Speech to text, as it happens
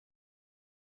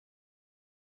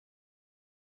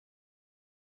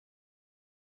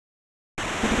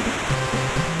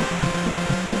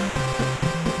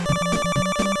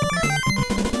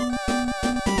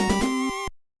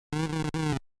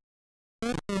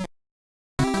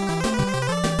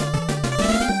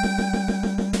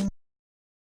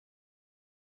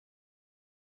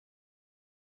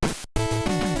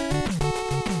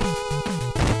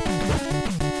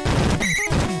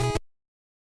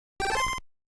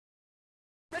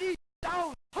Ready,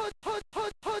 down! Put, put,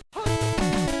 put, put, put!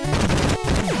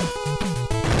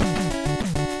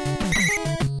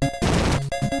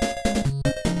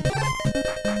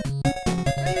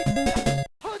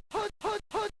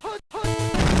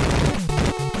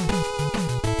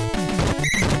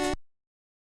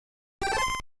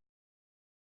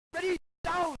 Ready,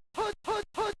 down! Put, put,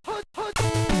 put, put, put!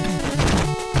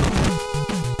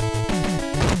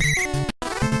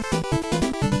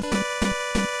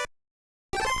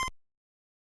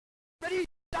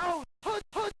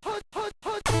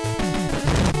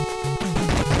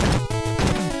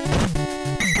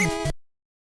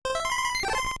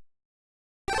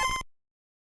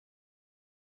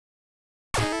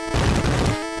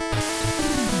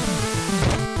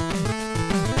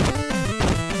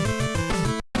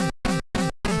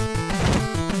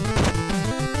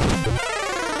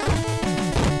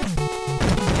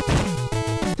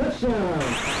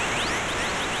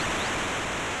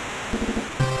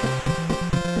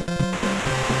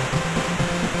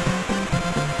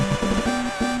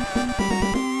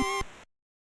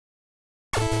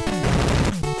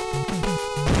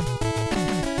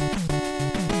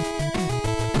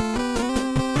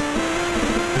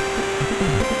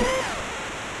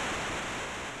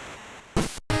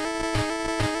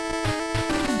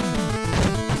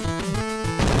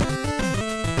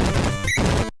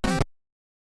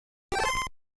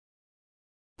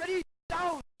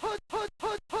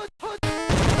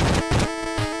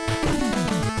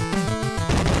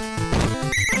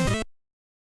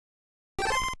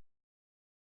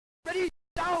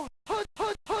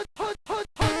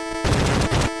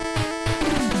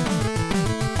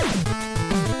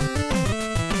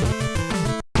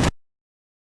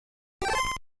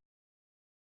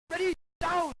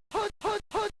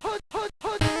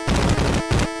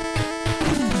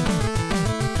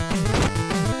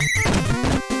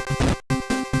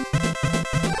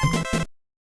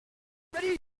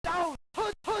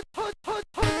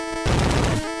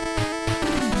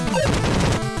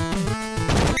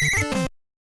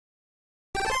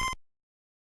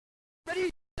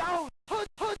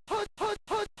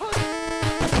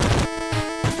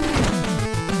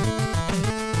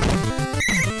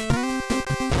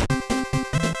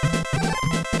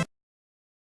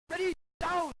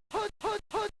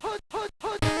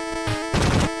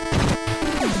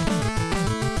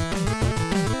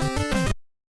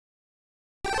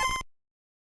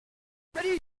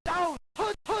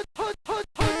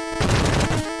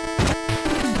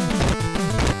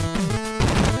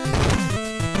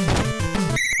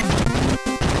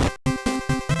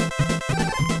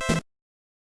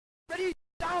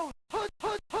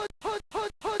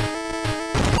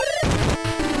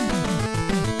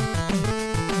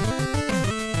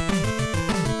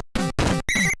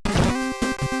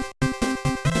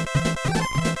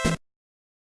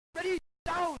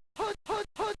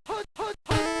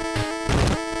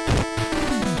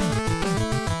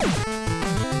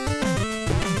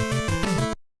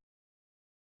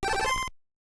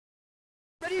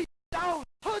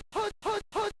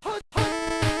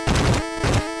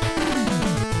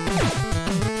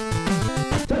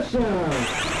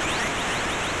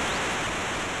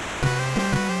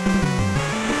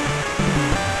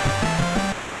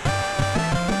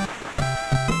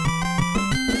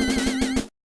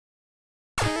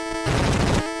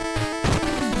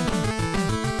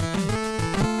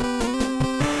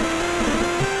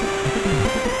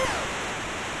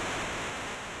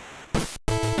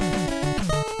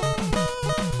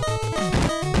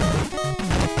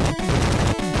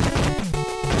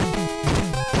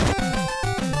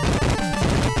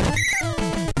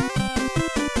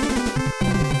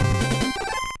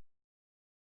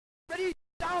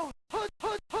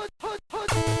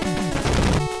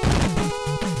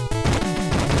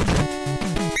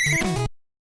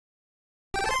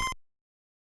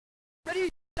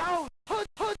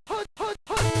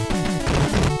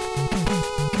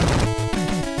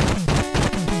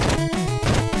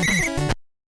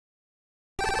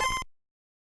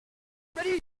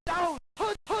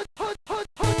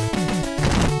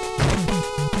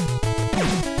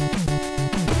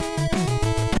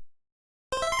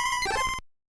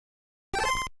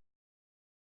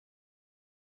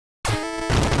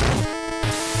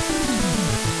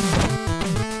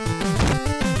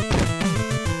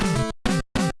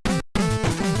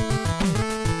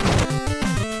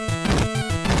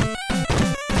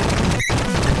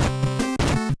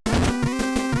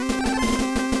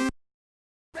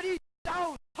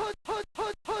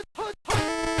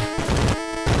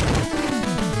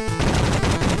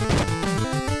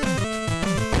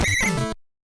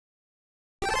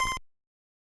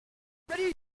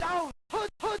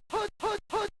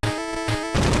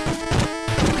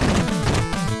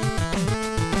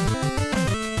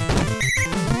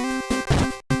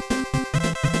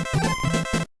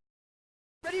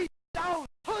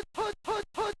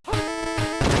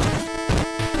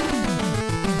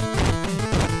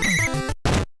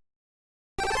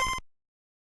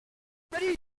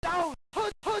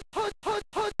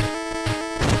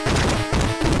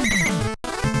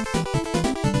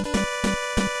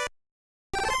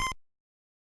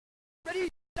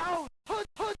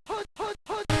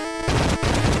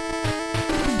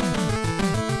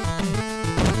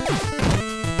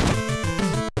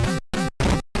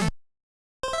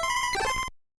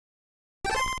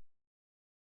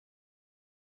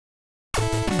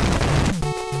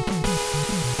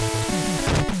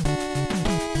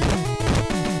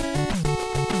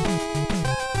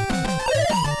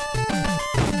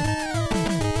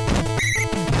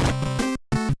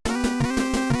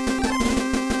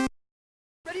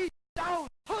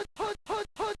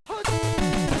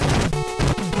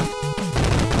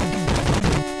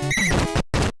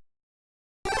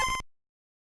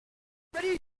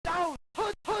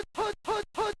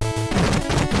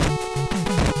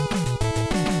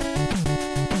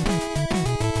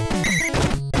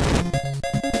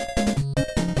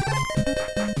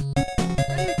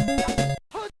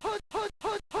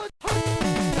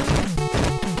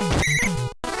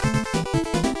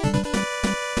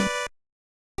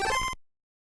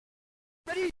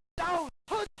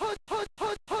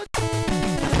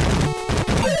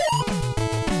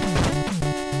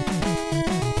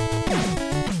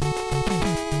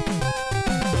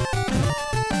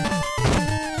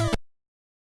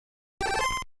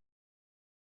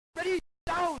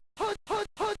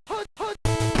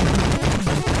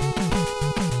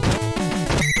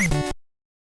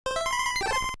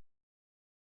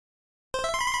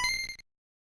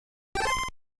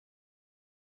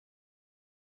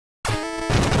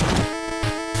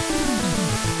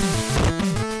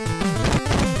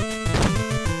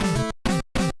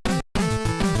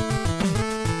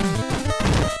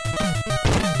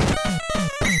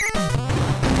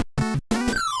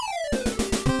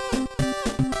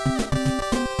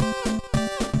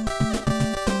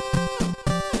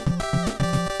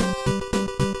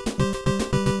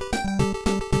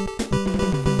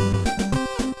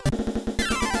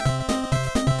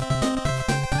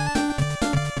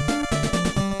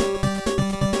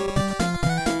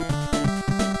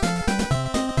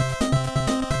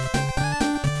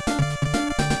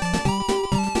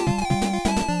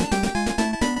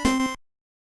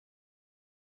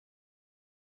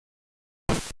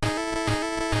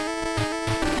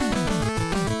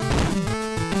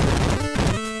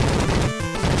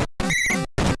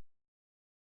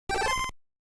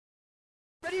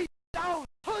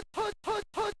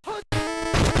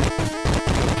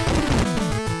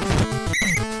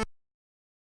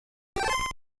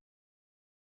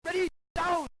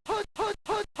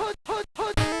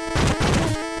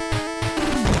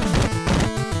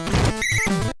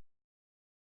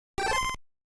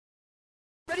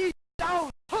 down,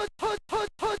 hood, hood, hood,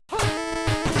 hood,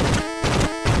 hood.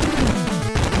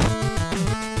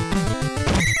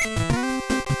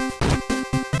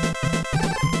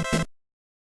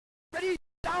 Ready,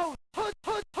 down, hood,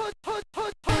 hood, hood, hood,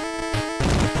 hood,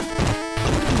 hood.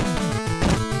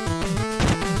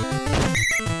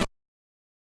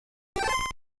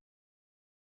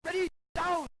 Ready,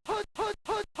 down, hood, hood,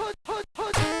 hood, hood, hood,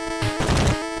 hood.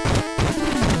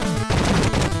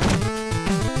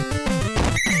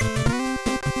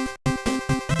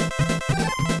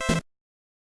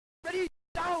 Ready,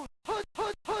 down, hood,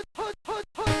 hood, hood, hood, hood,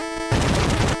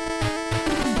 hood.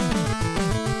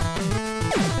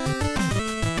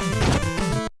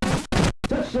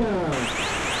 Touchdown!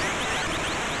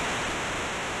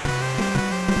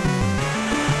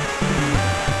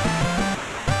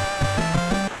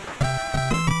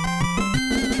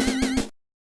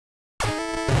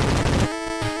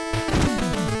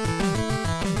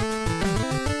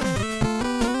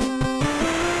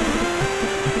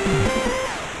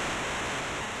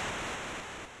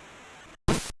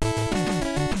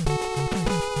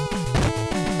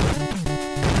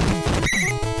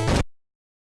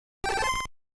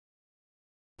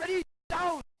 Ready,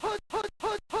 down, hood, hood,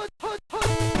 hood, hood, hood,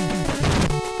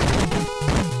 hood.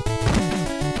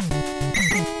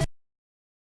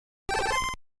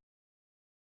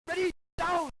 Ready,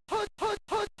 down, hood, hood,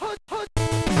 hood, hood, hood.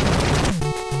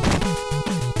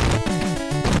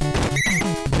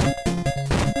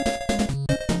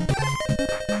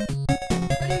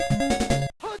 Ready,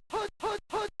 hood, hood, hood,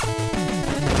 hood.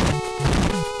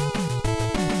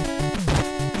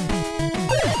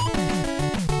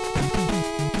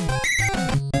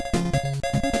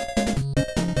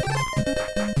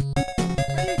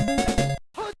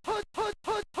 Hood, hood, hood,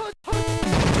 hood, hood,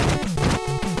 hood.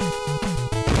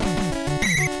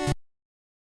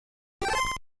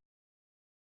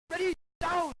 Ready,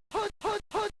 down, hood, hood,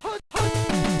 hood, hood,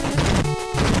 hood.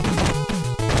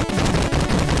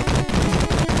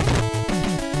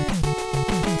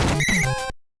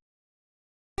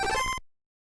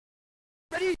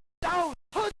 Ready, down,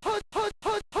 hood, hood, hood,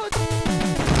 hood,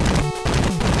 hood.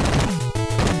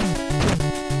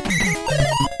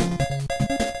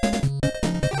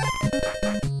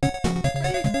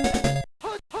 Ready,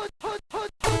 hood, hood, hood, hood,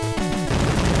 hood.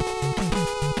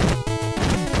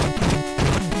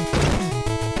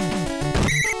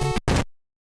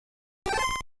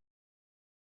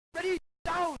 Ready,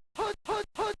 down, hood, hood,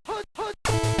 hood, hood, hood.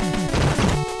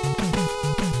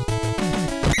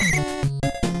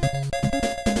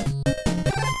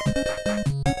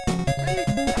 Ready,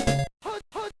 hood,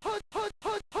 hood, hood, hood,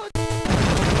 hood, hood.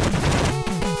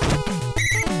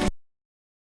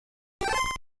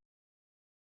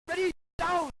 Ready,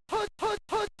 down, hood, hood,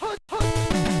 hood, hood,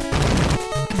 hood.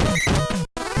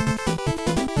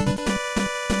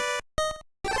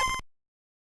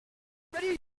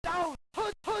 Ready, down,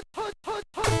 hood, hood, hood, hood,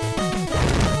 hood.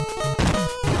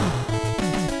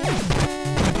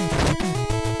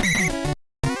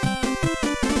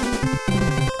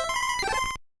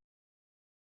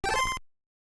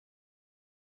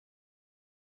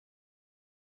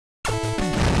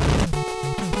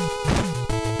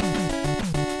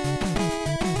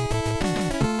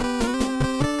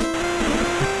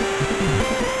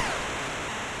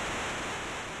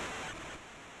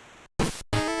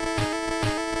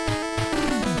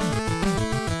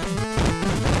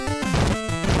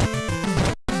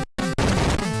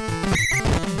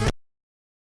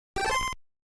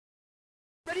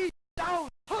 Ready, down,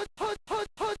 hood, hood, hood,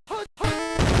 hood, hood, hood.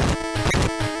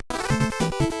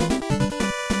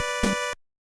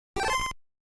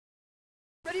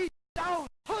 Ready,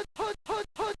 down, hood, hood, hood,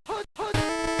 hood,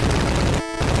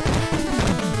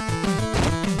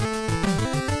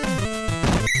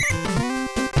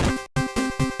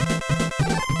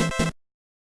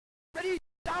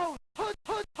 hood, hood. Ready, down, hood,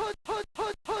 hood, hood, hood,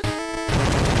 hood,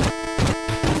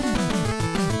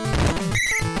 hood.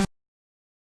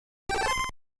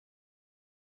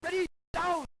 Ready,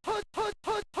 down, hood, hood,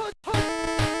 hood, hood, hood.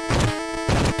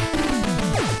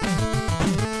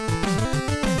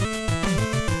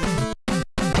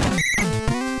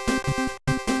 Ready,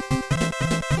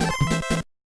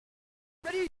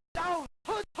 down,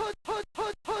 hood, hood, hood,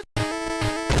 hood, hood.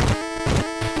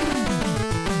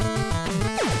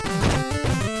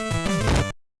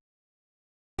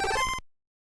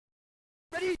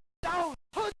 Ready, down,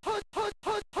 hood, hood, hood,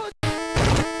 hood, hood.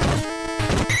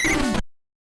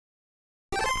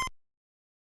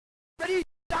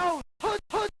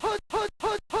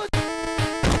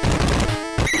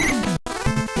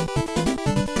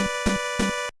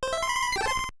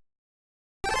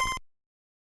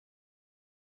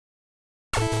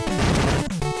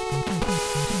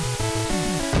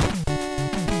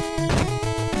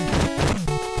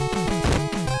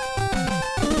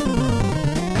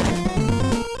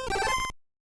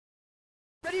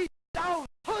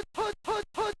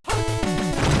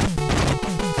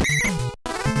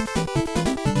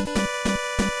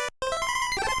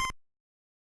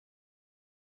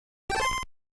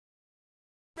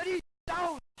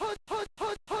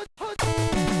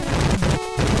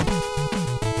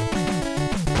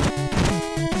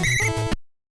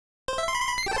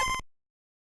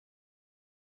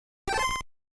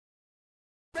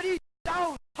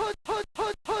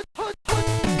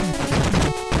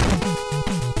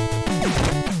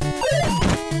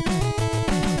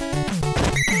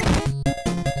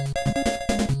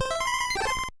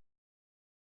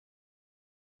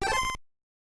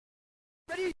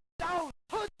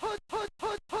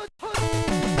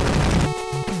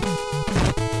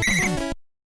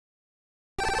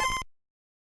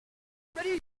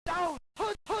 down.